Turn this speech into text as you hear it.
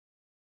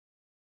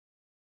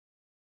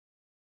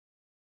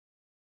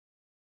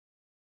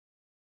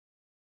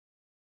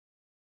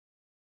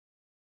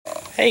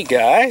Hey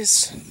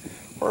guys,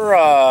 we're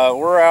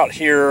out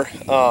here.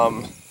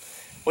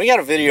 We got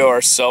a video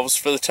ourselves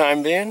for the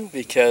time being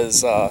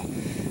because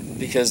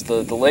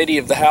the lady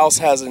of the house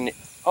has an.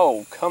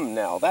 Oh, come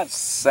now, that's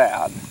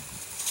sad.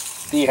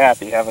 Be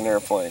happy, have an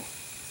airplane.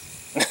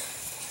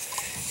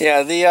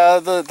 Yeah,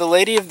 the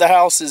lady of the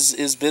house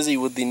is busy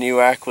with the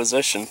new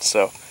acquisition,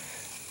 so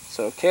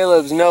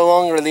Caleb's no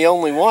longer the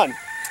only one.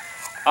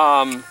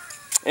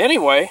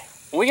 Anyway,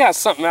 we got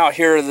something out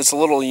here that's a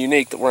little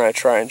unique that we're gonna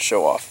try and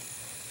show off.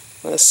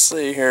 Let's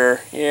see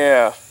here.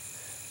 Yeah,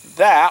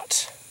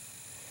 that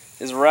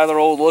is a rather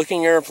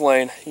old-looking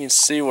airplane. You can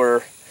see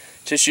where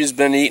tissue's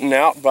been eaten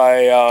out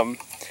by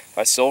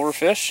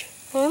silverfish.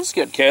 Oh, that's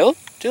good, Caleb.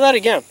 Do that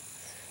again.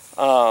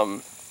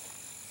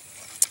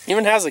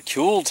 Even has a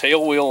cool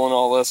tail wheel and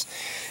all this.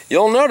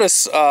 You'll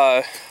notice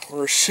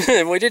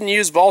we didn't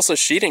use balsa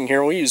sheeting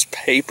here. We used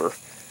paper.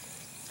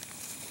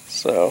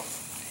 So,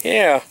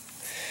 yeah.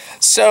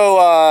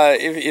 So,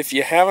 if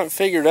you haven't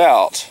figured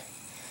out,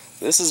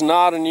 this is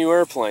not a new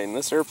airplane.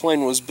 This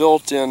airplane was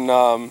built in,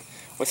 I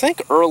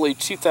think early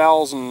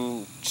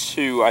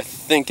 2002, I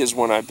think is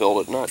when I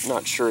built it.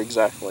 Not sure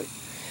exactly.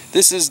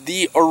 This is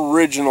the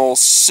original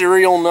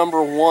serial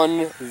number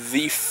 1,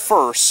 the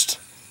first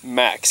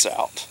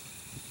Maxout.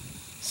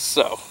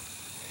 So,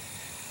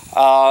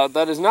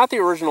 that is not the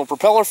original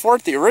propeller for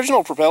it. The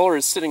original propeller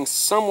is sitting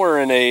somewhere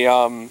in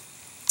a,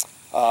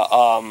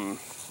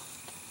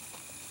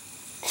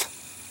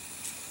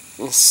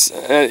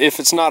 if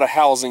it's not a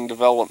housing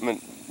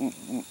development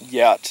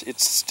yet,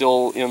 it's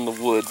still in the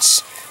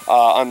woods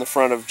on the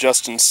front of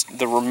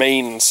the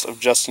remains of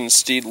Justin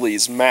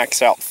Steedley's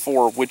Maxout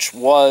 4, which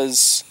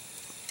was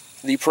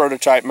the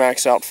prototype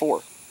Maxout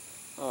 4.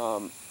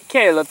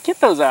 Okay, let's get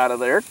those out of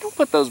there. Don't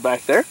put those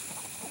back there.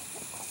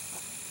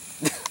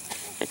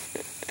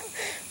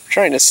 We're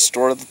trying to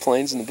store the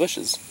planes in the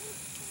bushes.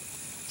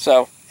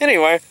 So,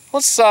 anyway,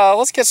 let's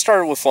get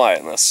started with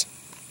flying this.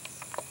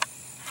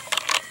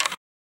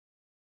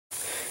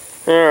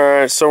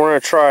 Alright, so we're going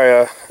to try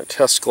a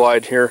test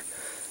glide here.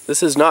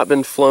 This has not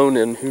been flown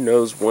in who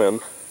knows when.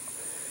 I'm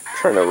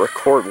trying to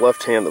record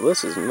left-handed.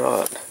 This is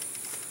not.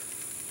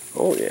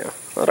 Oh yeah,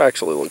 that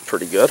actually looked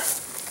pretty good.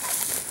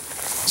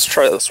 Let's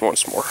try this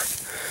once more.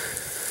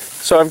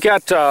 So I've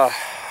got 4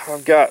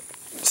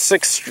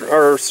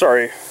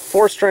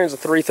 strains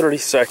of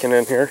 3/32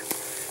 in here.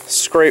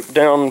 Scraped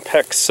down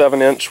PEX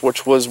 7-inch,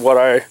 which was what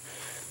I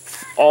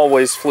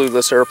always flew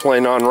this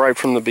airplane on right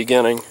from the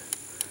beginning.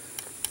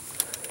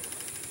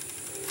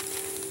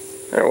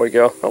 There we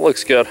go. That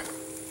looks good.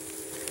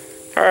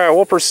 Alright,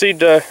 we'll proceed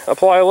to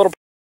apply a little.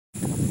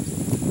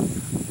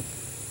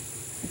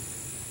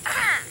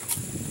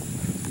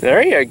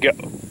 There you go.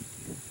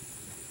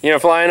 You gonna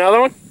fly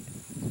another one?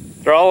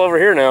 They're all over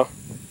here now.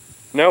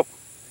 Nope.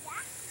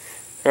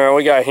 Alright,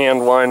 we got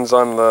hand lines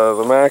on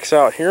the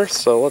Maxout here,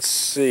 so let's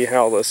see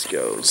how this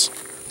goes.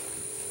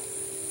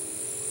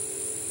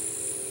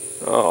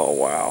 Oh,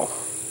 wow.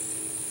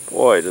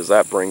 Boy, does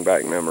that bring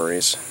back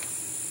memories.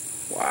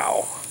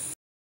 Wow.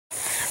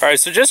 Alright,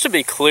 so just to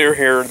be clear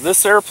here,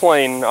 this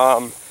airplane,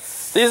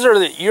 these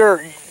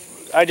are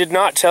I did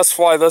not test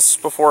fly this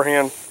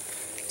beforehand,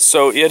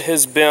 so it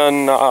has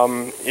been,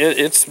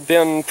 it's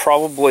been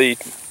probably,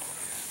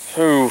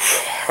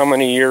 how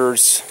many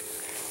years?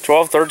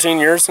 12, 13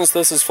 years since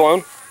this has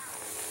flown.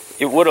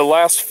 It would have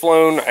last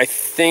flown, I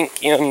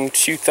think, in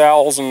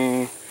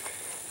 2000,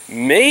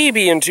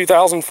 maybe in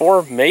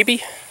 2004, maybe?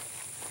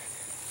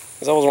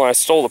 Because that was when I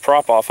stole the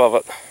prop off of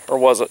it, or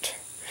was it?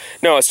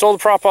 No, I stole the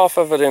prop off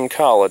of it in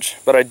college,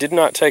 but I did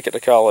not take it to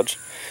college.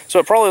 So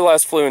it probably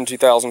last flew in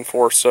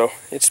 2004, so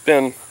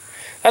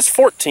that's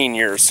 14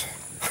 years.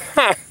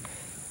 Ha!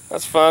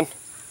 That's fun.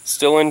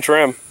 Still in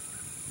trim.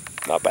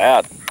 Not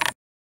bad.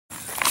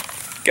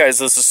 Guys,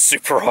 this is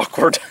super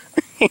awkward.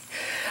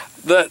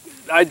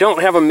 I don't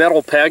have a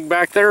metal peg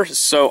back there,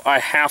 so I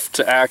have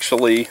to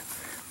actually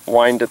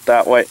wind it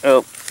that way.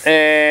 Oh,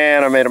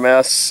 and I made a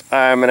mess.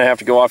 I'm going to have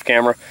to go off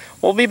camera.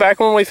 We'll be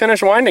back when we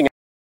finish winding it.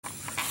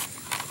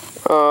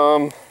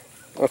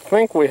 I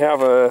think we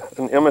have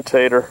an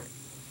imitator,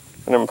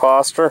 an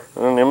imposter,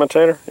 and an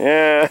imitator.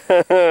 Yeah,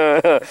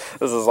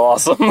 this is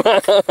awesome.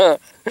 Alright,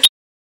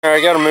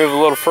 I got to move a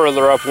little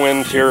further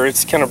upwind here.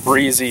 It's kind of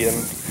breezy, and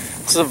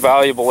this is a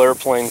valuable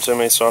airplane to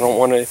me, so I don't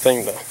want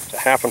anything to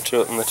happen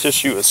to it. And the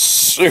tissue is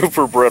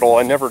super brittle.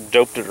 I never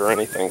doped it or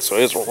anything, so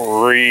it's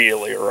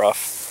really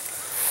rough.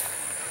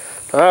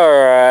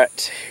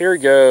 Alright, here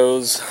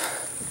goes.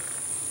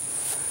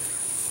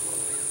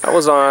 That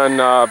was on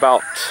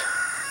about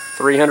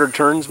 300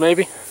 turns,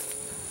 maybe.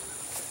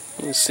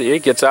 You can see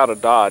it gets out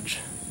of dodge.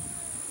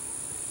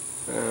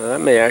 That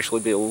may actually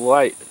be a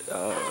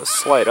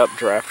slight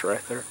updraft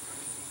right there.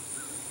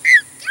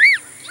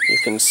 You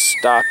can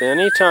stop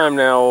anytime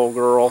now, old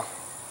girl.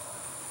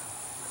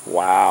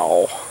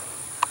 Wow.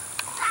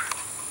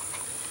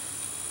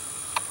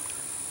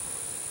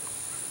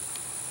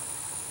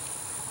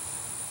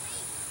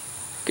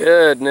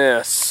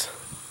 Goodness.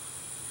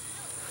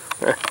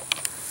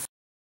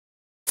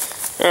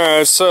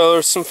 Alright, so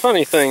there's some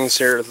funny things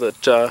here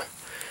that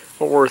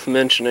worth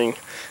mentioning.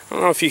 I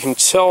don't know if you can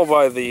tell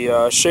by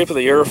the shape of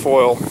the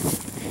airfoil.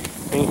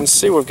 And you can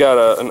see we've got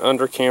an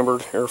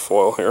undercambered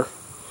airfoil here.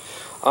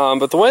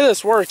 But the way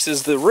this works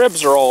is the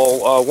ribs are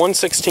all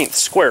 1/16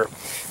 square.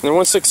 And they're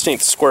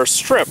 1/16 square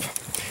strip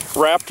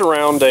wrapped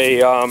around a,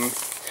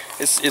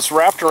 it's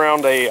wrapped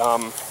around a,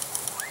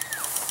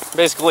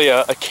 basically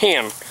a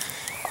can.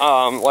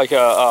 Like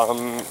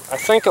I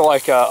think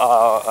like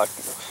a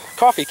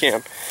coffee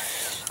can.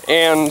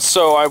 And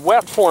so I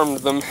wet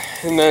formed them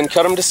and then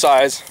cut them to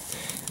size.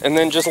 And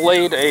then just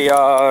laid a,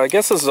 I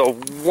guess this is a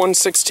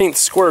 1/16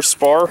 square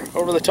spar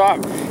over the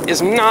top.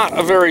 Is not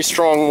a very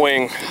strong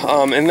wing,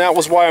 and that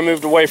was why I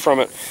moved away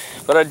from it.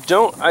 But I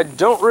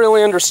don't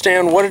really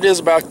understand what it is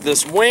about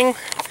this wing.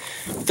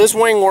 This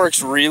wing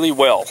works really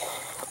well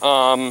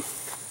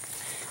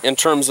in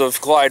terms of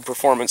glide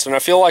performance, and I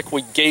feel like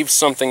we gave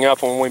something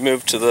up when we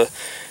moved to the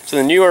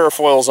new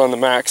airfoils on the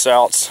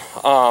Maxouts.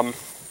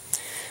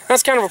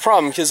 That's kind of a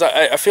problem because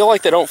I feel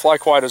like they don't fly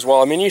quite as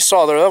well. I mean, you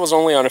saw there, that was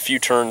only on a few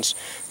turns.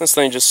 This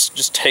thing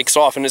just takes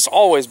off, and it's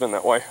always been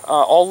that way.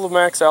 All the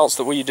Maxouts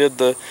that we did,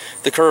 the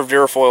curved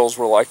airfoils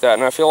were like that,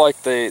 and I feel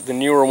like the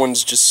newer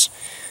ones just,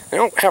 they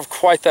don't have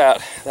quite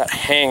that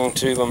hang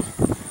to them.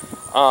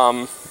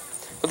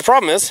 But the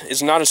problem is,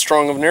 it's not as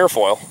strong of an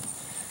airfoil.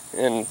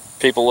 And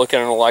people look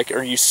at it like,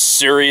 are you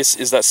serious?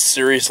 Is that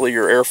seriously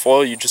your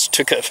airfoil? You just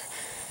took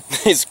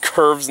these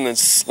curves and then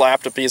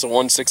slapped a piece of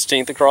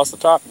 1/16 across the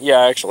top?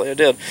 Yeah, actually I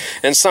did.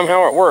 And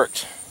somehow it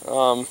worked.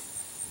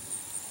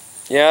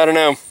 Yeah, I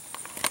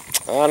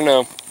don't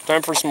know.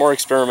 Time for some more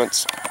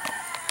experiments.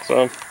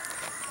 So,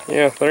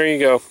 yeah, there you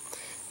go.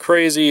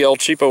 Crazy El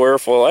Cheapo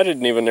airfoil. I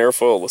didn't even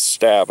airfoil the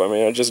stab. I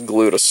mean, I just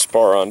glued a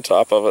spar on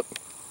top of it.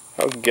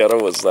 How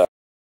ghetto is that?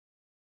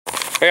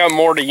 I got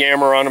more to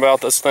yammer on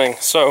about this thing.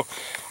 So,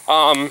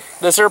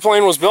 this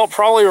airplane was built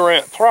probably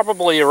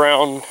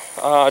around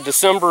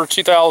December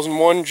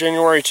 2001,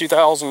 January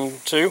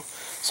 2002,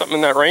 something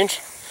in that range.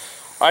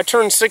 I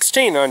turned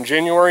 16 on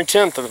January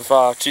 10th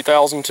of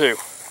 2002.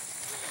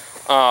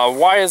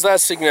 Why is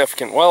that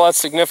significant? Well, that's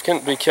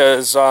significant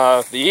because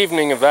the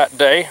evening of that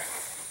day,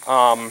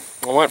 I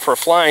went for a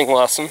flying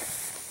lesson.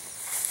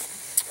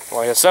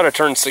 Like I said, I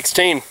turned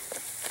 16.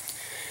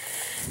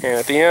 And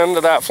at the end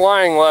of that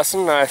flying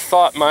lesson, I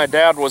thought my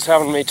dad was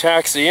having me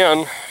taxi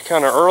in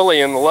kind of early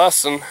in the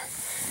lesson,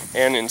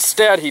 and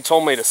instead he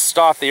told me to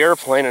stop the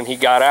airplane, and he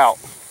got out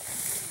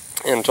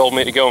and told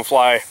me to go and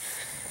fly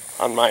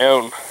on my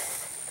own.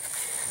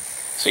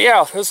 So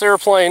yeah, this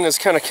airplane is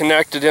kind of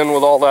connected in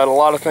with all that. A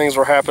lot of things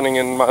were happening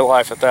in my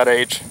life at that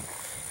age.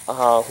 A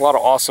lot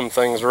of awesome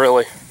things,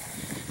 really.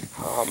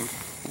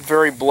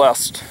 Very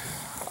blessed.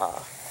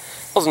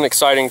 It was an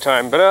exciting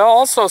time, but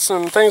also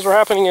some things were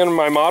happening in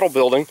my model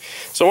building.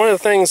 So one of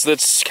the things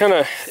that's kind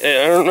of,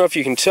 I don't know if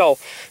you can tell,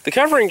 the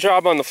covering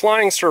job on the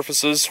flying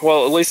surfaces,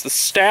 well, at least the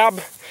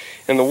stab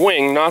and the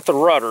wing, not the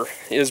rudder,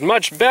 is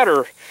much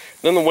better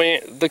than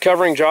the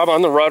covering job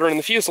on the rudder and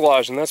the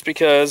fuselage, and that's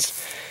because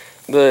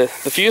the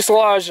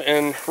fuselage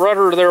and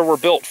rudder there were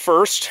built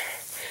first.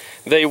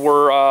 They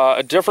were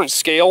a different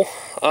scale,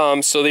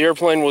 so the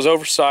airplane was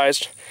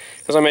oversized,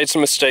 because I made some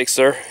mistakes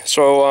there.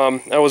 So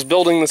I was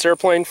building this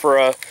airplane for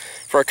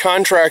a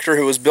contractor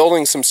who was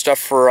building some stuff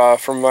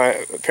for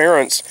my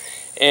parents,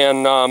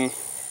 and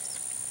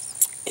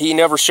he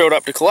never showed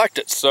up to collect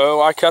it.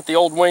 So I cut the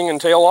old wing and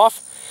tail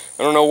off.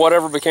 I don't know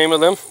whatever became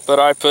of them, but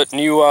I put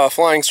new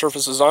flying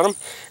surfaces on them,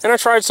 and I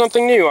tried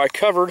something new. I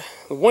covered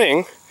the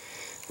wing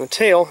and the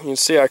tail. You can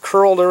see I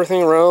curled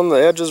everything around the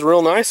edges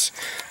real nice.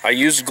 I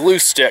used glue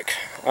stick.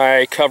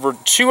 I covered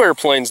 2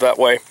 airplanes that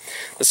way.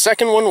 The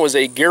second one was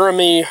a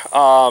Garami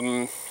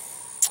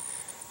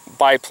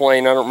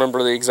biplane. I don't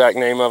remember the exact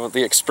name of it,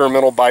 the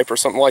experimental bipe or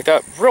something like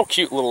that. Real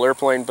cute little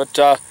airplane, but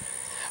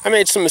I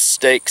made some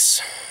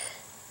mistakes.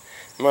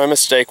 My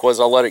mistake was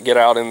I let it get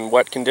out in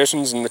wet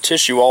conditions and the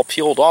tissue all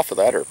peeled off of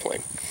that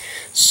airplane.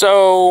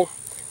 So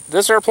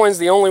this airplane's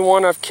the only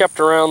one I've kept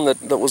around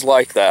that was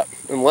like that,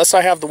 unless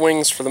I have the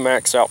wings for the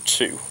Maxout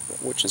 2,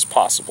 which is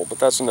possible, but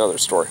that's another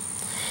story.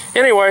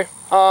 Anyway,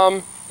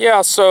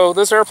 yeah, so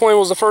this airplane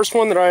was the first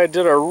one that I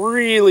did a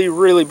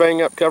really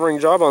bang-up covering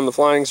job on the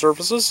flying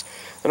surfaces.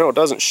 I know it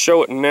doesn't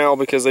show it now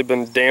because they've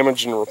been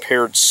damaged and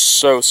repaired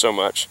so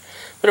much,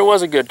 but it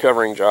was a good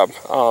covering job.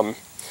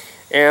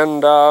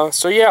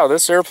 So yeah,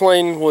 this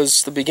airplane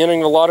was the beginning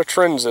of a lot of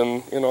trends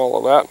in all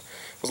of that.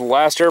 It was the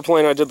last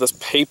airplane I did this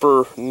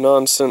paper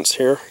nonsense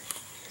here.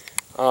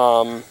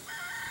 So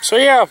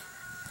yeah,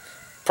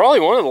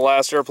 probably one of the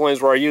last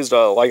airplanes where I used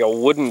like a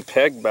wooden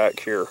peg back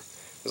here,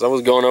 because I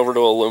was going over to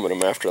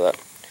aluminum after that.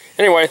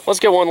 Anyway, let's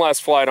get one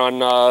last flight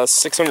on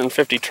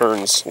 650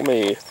 turns. Let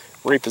me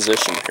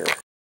reposition here.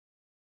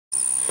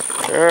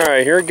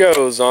 Alright, here it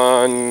goes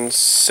on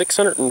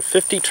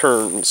 650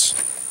 turns.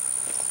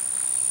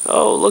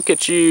 Oh, look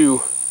at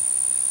you.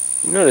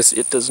 Notice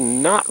it does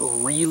not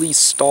really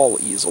stall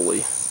easily.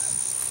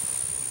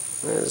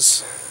 That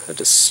is a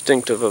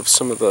distinctive of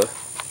some of the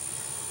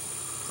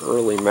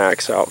early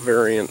Maxout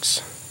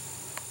variants.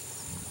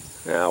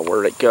 Now,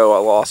 where'd it go? I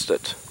lost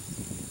it.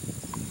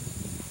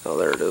 Oh,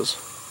 there it is.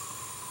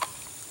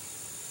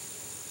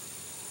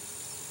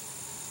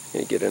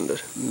 Gonna get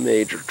into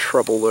major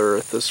trouble there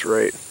at this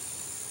rate.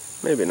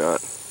 Maybe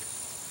not.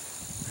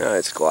 Ah,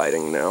 it's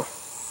gliding now.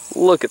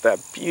 Look at that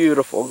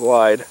beautiful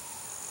glide.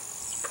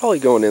 It's probably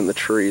going in the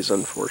trees,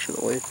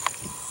 unfortunately.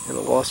 And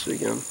I lost it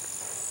again.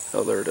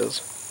 Oh, there it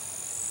is.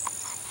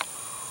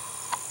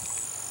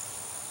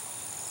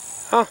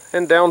 Huh,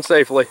 and down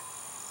safely.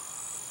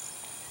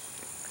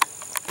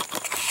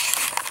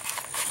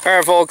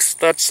 Alright folks,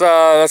 that's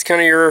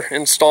kind of your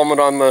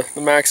installment on the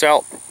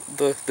Maxout,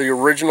 the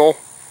original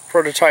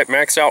prototype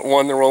Maxout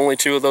 1. There were only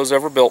 2 of those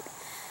ever built.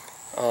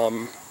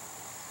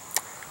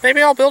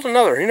 Maybe I'll build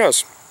another, who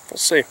knows? We'll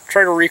see.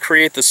 Try to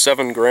recreate the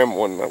 7-gram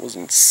one, that was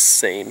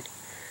insane.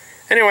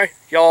 Anyway,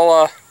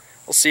 y'all,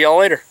 I'll see y'all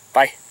later.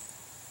 Bye.